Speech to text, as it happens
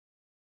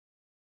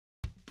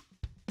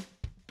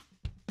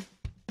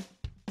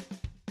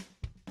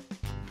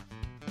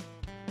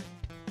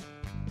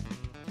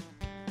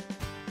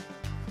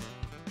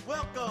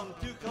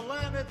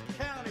Klamath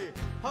County,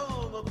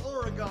 home of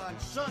Oregon,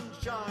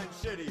 Sunshine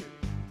City,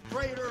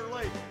 Crater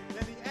Lake,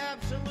 and the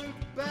absolute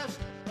best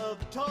of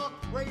talk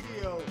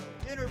radio,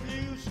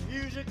 interviews,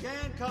 music,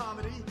 and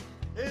comedy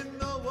in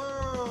the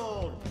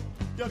world.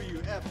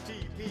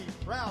 WFTP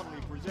proudly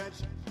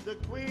presents the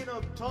Queen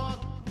of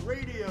Talk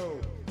Radio,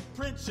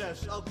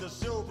 Princess of the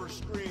Silver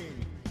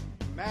Screen,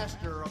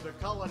 Master of the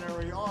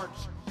Culinary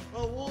Arts,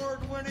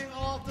 award-winning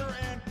author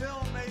and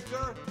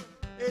filmmaker.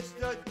 It's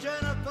the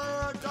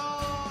Jennifer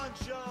Dawn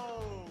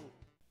Show.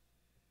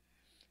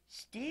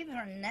 Steve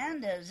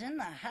Hernandez in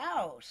the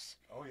house.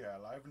 Oh yeah,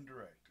 live and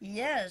direct.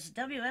 Yes,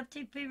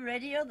 WFTP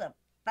Radio, the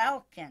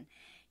Falcon.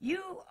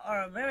 You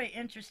are a very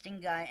interesting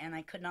guy, and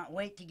I could not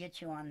wait to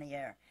get you on the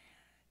air.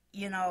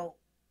 You know,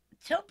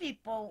 tell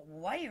people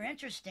why you're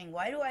interesting.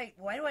 Why do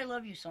I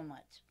love you so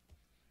much?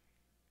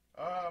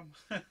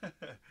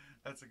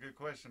 That's a good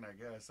question, I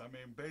guess. I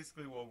mean,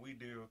 basically what we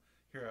do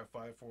here at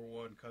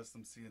 541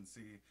 Custom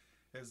CNC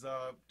is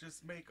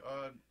just make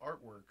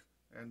artwork.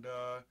 And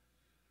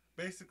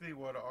basically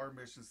what our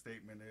mission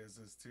statement is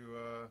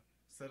to,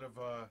 instead of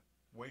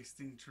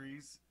wasting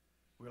trees,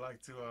 we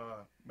like to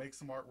make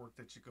some artwork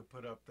that you could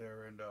put up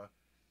there and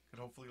could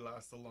hopefully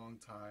last a long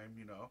time,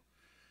 you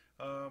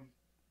know.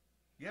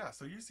 Yeah,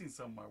 so you've seen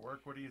some of my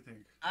work. What do you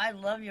think? I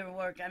love your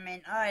work. I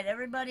mean, all right,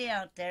 everybody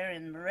out there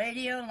in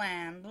radio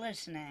land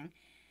listening,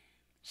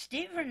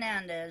 Steve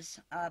Hernandez,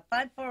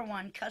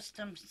 541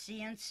 Custom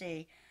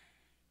CNC,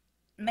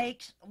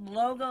 makes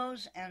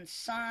logos and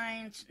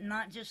signs,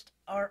 not just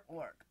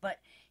artwork, but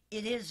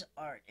it is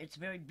art. It's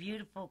very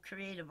beautiful,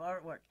 creative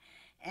artwork.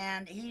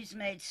 And he's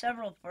made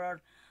several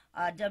for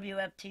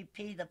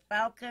WFTP, The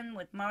Falcon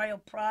with Mario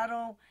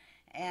Prado,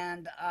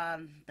 and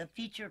the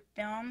feature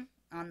film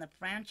on the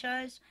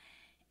franchise.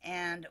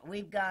 And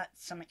we've got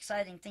some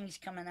exciting things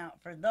coming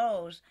out for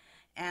those.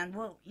 And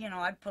we'll, you know,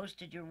 I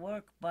posted your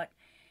work, but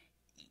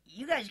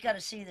you guys got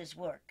to see this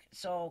work.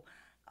 So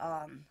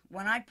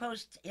when I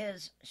post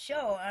his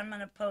show, I'm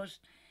going to post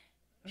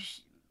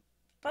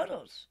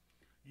photos.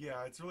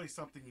 Yeah, it's really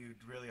something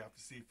you'd really have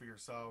to see for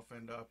yourself,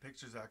 and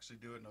pictures actually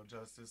do it no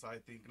justice, I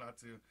think. Not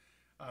to,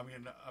 I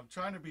mean, I'm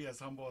trying to be as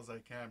humble as I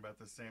can, but at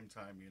the same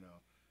time, you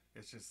know,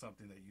 it's just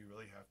something that you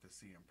really have to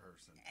see in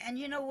person. And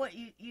you know what?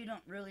 You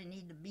don't really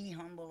need to be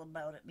humble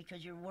about it,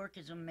 because your work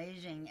is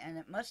amazing, and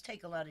it must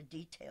take a lot of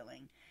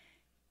detailing.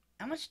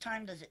 How much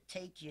time does it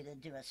take you to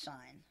do a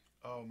sign?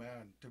 Oh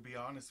man, to be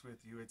honest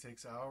with you, it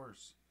takes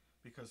hours,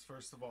 because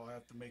first of all, I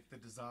have to make the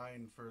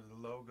design for the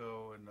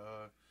logo and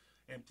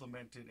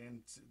implement it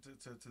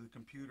into the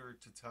computer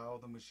to tell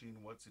the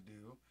machine what to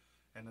do,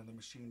 and then the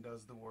machine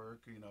does the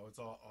work. You know, it's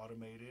all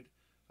automated.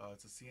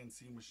 It's a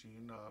CNC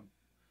machine.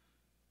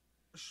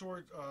 A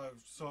short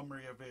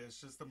summary of it: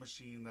 it's just a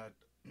machine that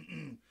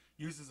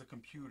uses a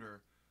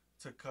computer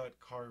to cut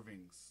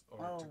carvings,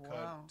 or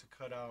to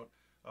cut out,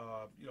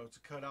 you know, to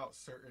cut out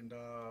certain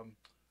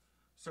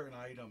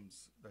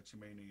items that you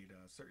may need,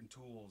 certain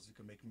tools. You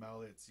can make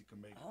mallets, you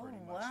can make pretty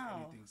much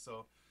anything.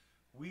 So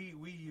we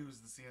use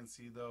the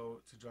CNC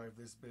though to drive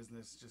this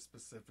business just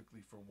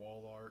specifically for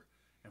wall art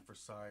and for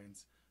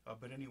signs.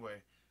 But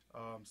anyway,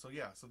 so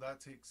yeah, so that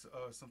takes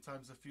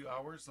sometimes a few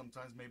hours,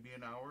 sometimes maybe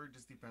an hour. It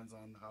just depends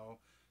on how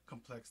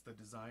complex the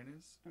design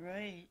is.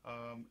 Right.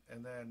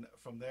 And then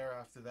from there,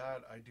 after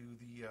that, I do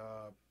the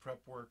prep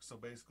work. So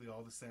basically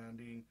all the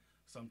sanding,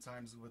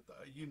 sometimes with,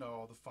 you know,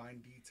 all the fine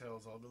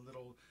details, all the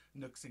little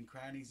nooks and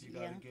crannies you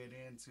got to get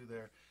into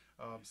there.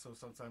 So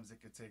sometimes it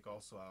could take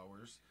also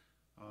hours.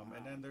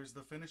 And then there's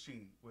the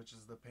finishing, which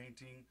is the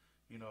painting,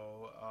 you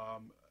know,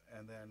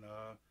 and then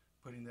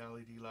putting the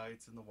LED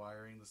lights and the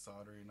wiring, the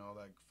soldering, all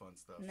that fun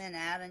stuff. And then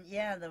adding,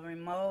 the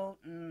remote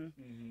and,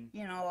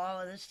 you know, all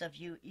of this stuff.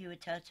 You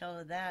attach all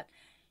of that.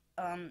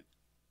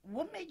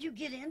 What made you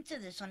get into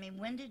this? I mean,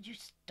 when did you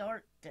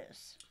start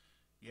this?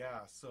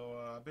 Yeah, so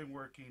I've been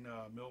working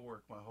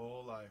millwork my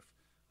whole life,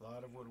 a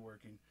lot of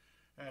woodworking,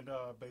 and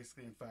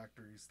basically in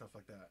factories, stuff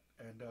like that.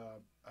 And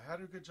I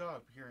had a good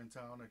job here in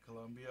town at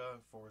Columbia,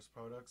 Forest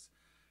Products,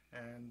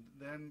 and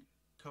then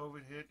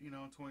COVID hit, you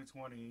know, in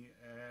 2020,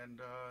 and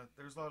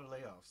there's a lot of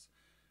layoffs.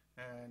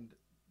 And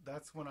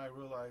that's when I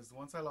realized,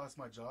 once I lost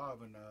my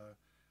job, and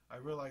I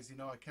realized, you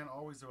know, I can't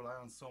always rely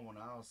on someone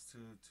else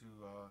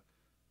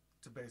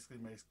to basically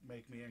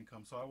make me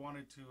income. So I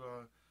wanted to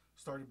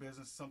start a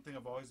business, something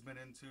I've always been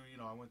into. You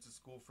know, I went to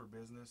school for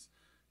business,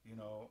 you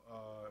know,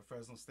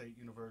 Fresno State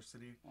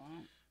University.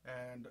 Wow.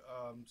 And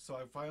so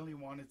I finally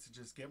wanted to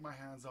just get my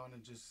hands on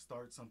and just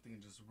start something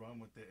and just run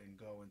with it and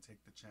go and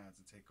take the chance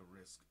and take a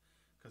risk.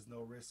 Because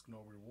no risk,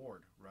 no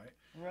reward, right?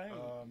 Right.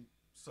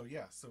 So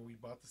yeah, so we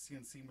bought the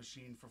CNC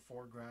machine for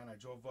 $4,000. I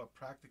drove up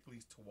practically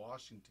to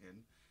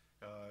Washington.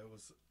 It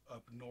was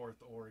up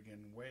north,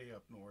 Oregon, way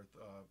up north,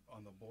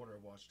 on the border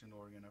of Washington,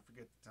 Oregon. I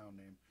forget the town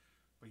name.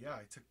 But yeah,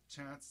 I took the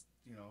chance,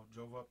 you know,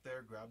 drove up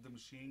there, grabbed the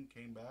machine,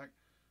 came back,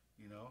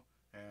 you know,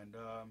 and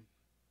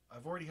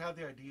I've already had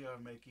the idea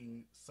of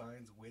making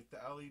signs with the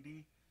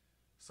LED.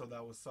 So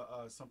that was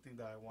something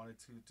that I wanted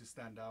to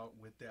stand out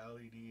with the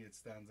LED. It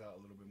stands out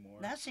a little bit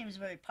more. That seems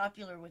very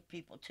popular with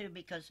people too,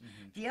 because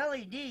Mm-hmm. the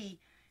LED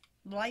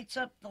lights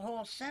up the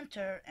whole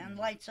center and Mm-hmm.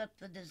 lights up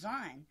the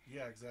design.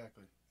 Yeah,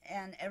 exactly.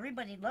 And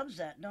everybody loves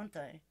that, don't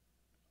they?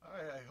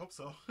 I hope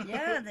so.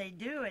 Yeah, they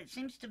do. It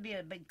seems to be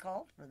a big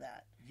call for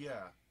that.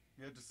 Yeah.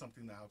 Yeah, just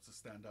something that helps us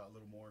stand out a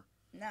little more.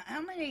 Now,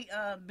 how many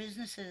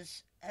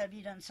businesses have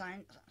you done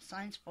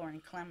signs for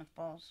in Klamath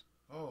Falls?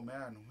 Oh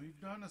man, we've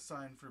done a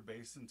sign for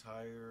Basin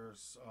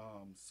Tires,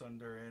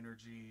 Sunder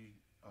Energy,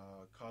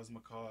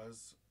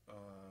 Cosmocause,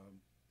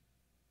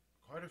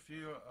 quite a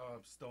few,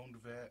 Stoned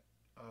Vet.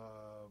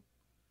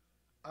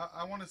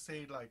 I want to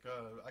say like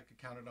I could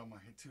count it on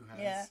my two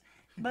hands. Yeah,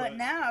 but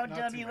now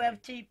not too many.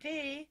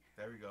 WFTP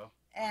There we go.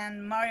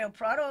 and Mario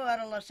Prado out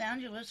of Los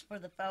Angeles for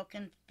the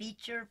Falcon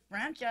feature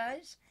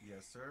franchise.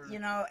 Yes, sir. You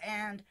know,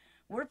 and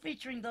we're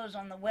featuring those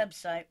on the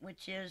website,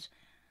 which is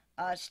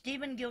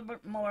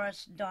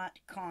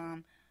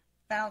StephenGilbertMorris.com,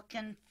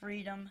 Falcon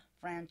Freedom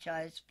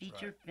franchise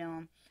feature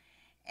film.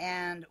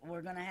 And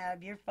we're going to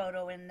have your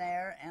photo in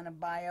there and a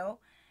bio.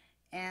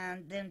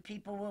 And then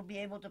people will be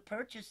able to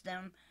purchase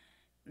them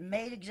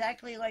made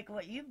exactly like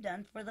what you've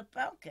done for the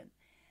Falcon.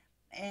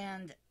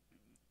 And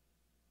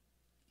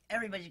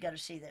everybody's got to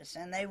see this.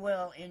 And they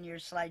will in your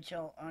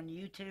slideshow on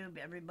YouTube.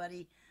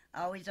 Everybody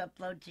always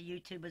upload to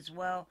YouTube as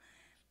well.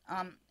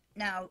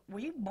 Now, were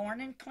you born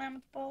in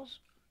Klamath Falls?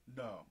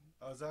 No.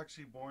 I was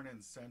actually born in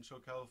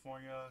Central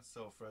California,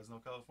 so Fresno,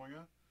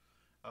 California.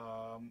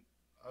 I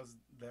was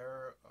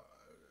there.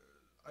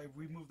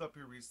 We moved up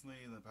here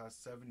recently in the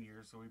past 7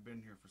 years, so we've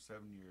been here for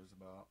 7 years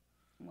about.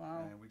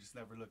 Wow. And we just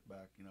never looked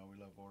back. You know, we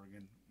love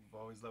Oregon. We've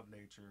always loved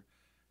nature.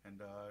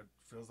 And it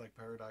feels like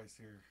paradise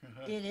here.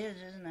 It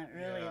is, isn't it?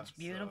 Really, Yeah, it's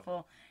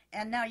beautiful.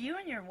 And now you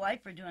and your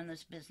wife are doing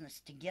this business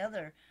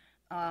together,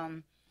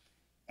 and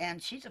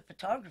she's a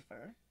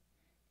photographer,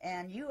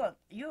 and you have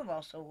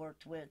also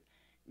worked with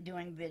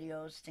doing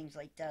videos, things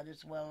like that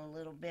as well a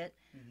little bit.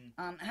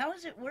 Mm-hmm. How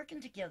is it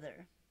working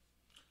together?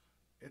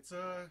 It's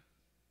a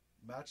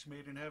match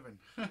made in heaven.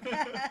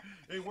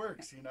 It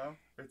works, you know.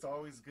 It's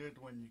always good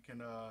when you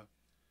can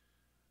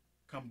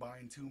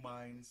combine two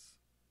minds,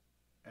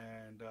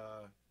 and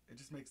it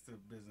just makes the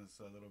business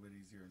a little bit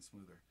easier and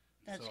smoother.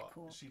 That's so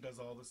cool. She does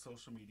all the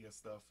social media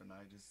stuff, and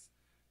I just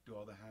do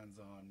all the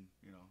hands-on,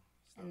 you know,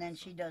 stuff. And then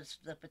she does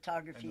the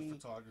photography. And the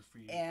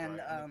photography, and,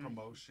 right, and the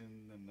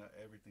promotion, and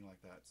everything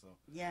like that. So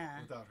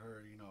yeah. without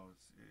her, you know,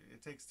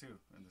 it takes two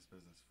in this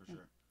business, for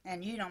sure.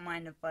 And you don't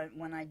mind if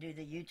when I do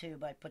the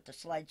YouTube, I put the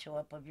slideshow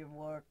up of your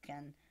work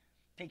and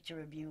picture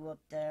of you up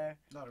there?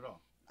 Not at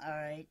all. All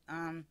right.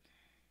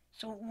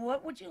 So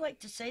what would you like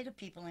to say to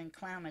people in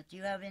Klamath? Do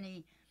you have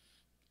any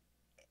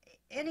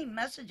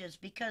messages?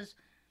 Because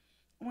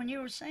when you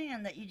were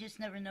saying that you just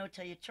never know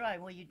till you try,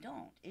 well, you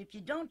don't. If you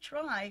don't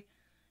try,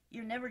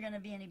 you're never going to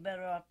be any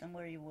better off than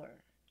where you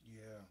were.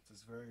 Yeah,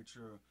 that's very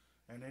true.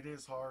 And it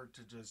is hard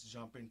to just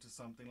jump into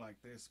something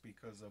like this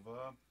because of,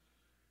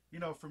 you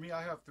know, for me,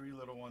 I have 3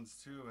 little ones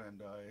too,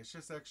 and it's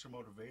just extra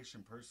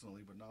motivation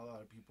personally, but not a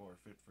lot of people are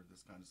fit for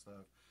this kind of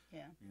stuff.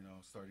 Yeah. You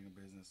know, starting a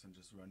business and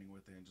just running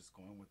with it and just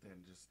going with it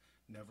and just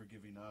never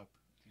giving up,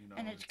 you know.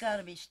 And it's got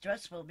to be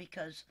stressful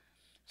because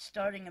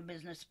starting a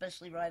business,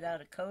 especially right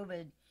out of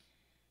COVID,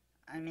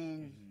 I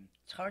mean,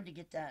 it's hard to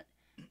get that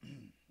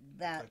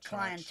that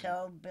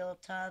clientele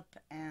built up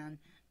and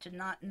to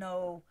not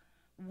know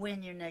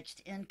when your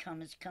next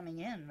income is coming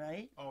in,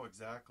 right? Oh,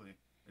 exactly.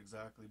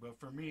 Exactly. But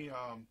for me,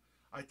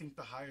 I think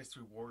the highest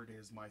reward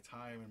is my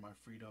time and my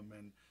freedom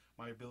and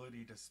my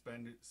ability to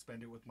spend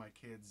it with my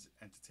kids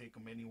and to take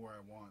them anywhere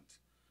I want.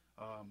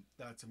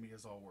 That to me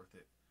is all worth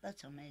it.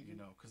 That's amazing. You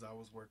know, because I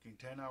was working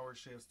 10-hour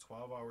shifts,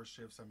 12-hour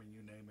shifts. I mean,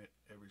 you name it,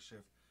 every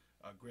shift.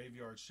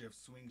 Graveyard shift,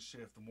 swing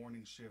shift, the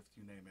morning shift,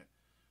 you name it.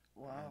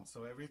 Wow. And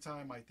so every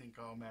time I think,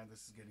 oh man,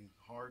 this is getting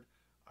hard,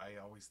 I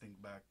always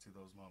think back to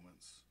those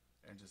moments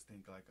and just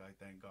think like, I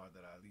thank God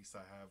that at least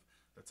I have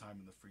the time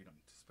and the freedom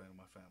to spend with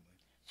my family.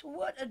 So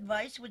what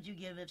advice would you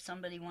give if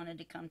somebody wanted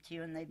to come to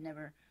you and they've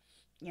never,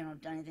 you know,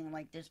 done anything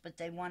like this, but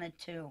they wanted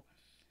to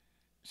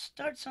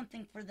start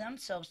something for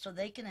themselves so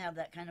they can have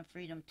that kind of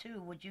freedom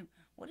too?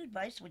 What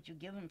advice would you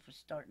give them for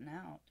starting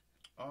out?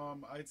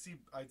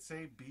 I'd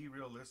say be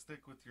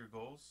realistic with your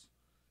goals,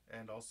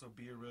 and also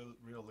be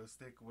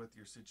realistic with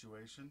your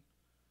situation,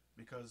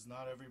 because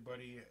not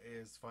everybody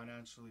is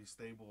financially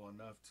stable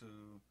enough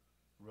to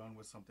run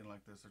with something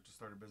like this or to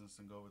start a business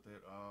and go with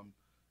it.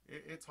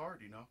 It's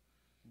hard, you know,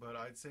 but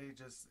I'd say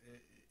just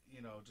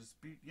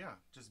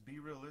be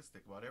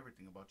realistic about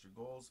everything, about your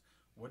goals.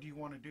 What do you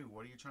want to do?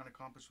 What are you trying to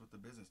accomplish with the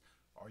business?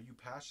 Are you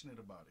passionate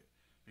about it?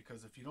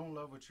 Because if you don't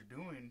love what you're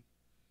doing,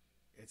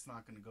 it's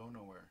not going to go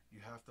nowhere. You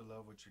have to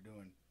love what you're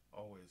doing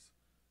always.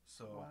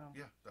 So, wow.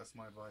 Yeah, that's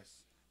my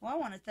advice. Well, I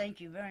want to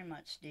thank you very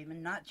much,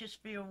 Stephen, not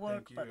just for your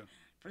work, Thank you. but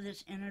for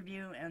this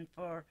interview and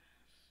for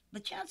the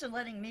chance of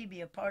letting me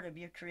be a part of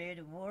your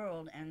creative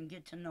world and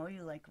get to know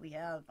you like we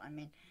have. I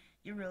mean,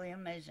 you're really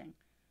amazing.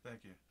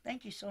 Thank you.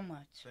 Thank you so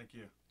much. Thank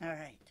you. All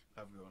right.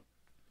 Have a good one.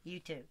 You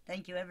too.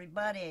 Thank you,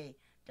 everybody.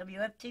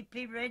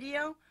 WFTP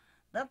Radio,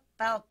 The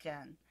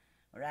Falcon.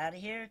 We're out of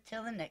here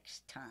till the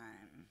next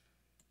time.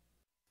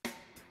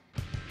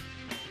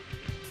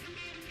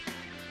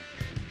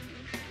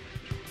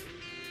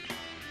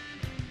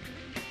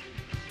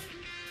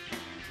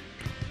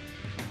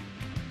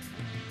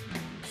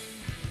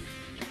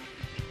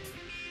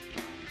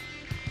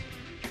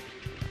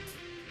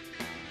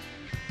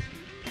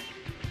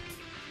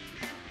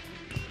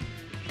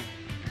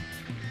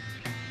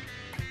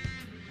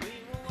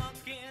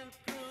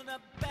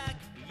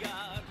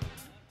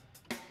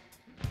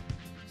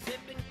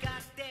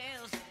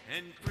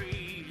 And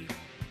free.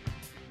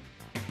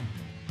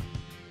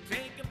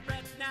 Take a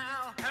breath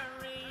now,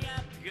 hurry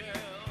up,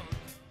 girl,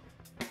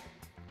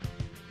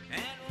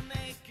 and we'll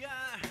make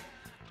our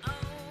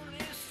own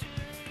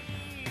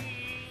history.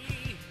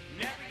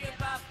 Never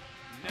give up,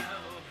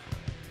 no.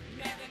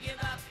 Never give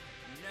up,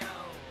 no.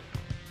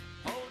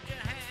 Hold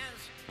your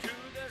hands to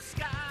the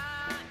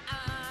sky.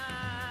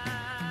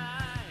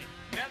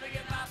 Never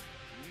give up,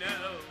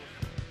 no.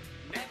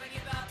 Never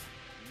give up,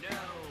 no.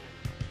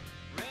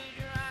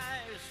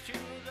 To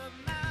the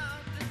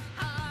mountains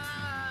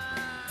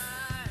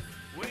high,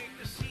 wake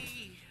the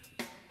sea,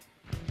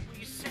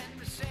 we set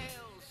the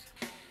sails,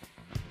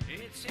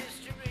 it's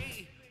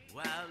history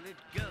while it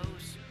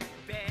goes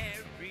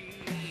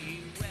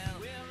very well.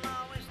 We'll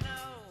always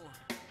know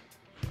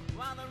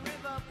while the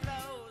river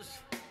flows,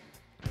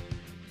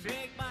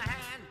 take my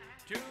hand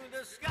to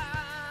the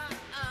sky.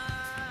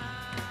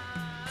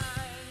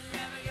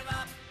 Never give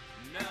up,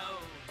 no.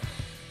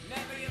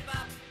 Never give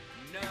up,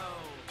 no.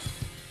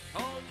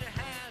 Hold your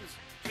hands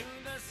to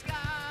the sky.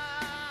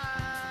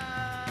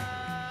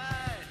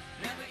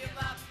 Never give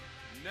up,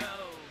 no.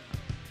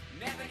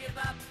 Never give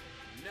up,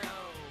 no.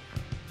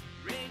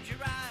 Raise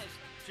your eyes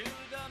to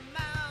the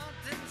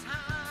mountains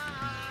high.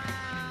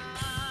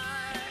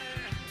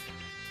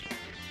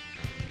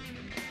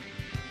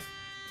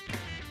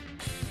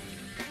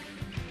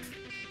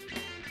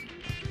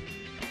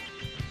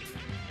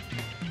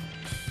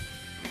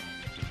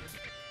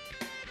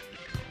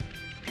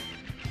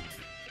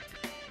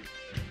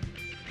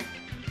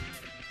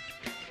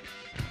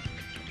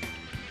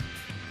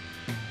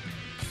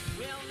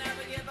 We'll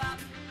never give up,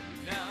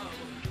 no.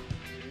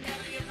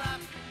 Never give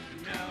up,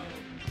 no.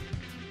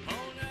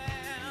 Hold your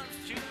hands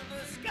to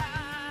the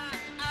sky.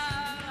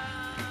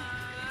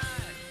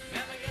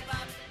 Never give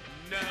up,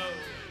 no.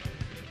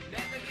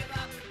 Never give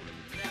up,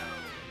 no.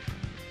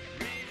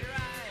 Raise your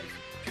eyes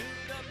to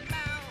the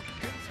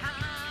mountains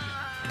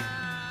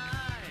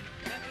high.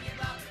 Never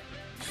give up,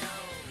 no.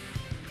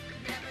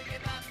 Never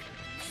give up,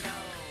 no.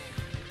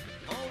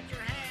 Hold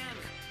your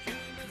hands to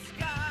the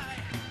sky.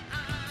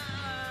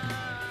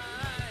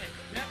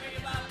 Never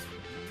give up,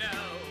 no.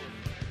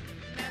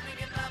 Never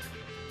give up,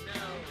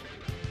 no.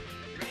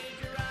 Raise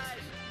your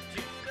eyes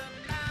to the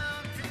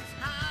mountains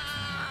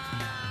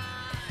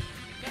high.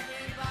 Never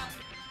give up.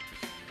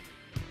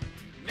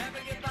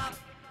 Never give up.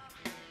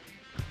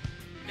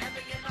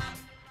 Never give up.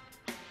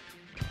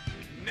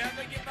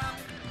 Never give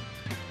up.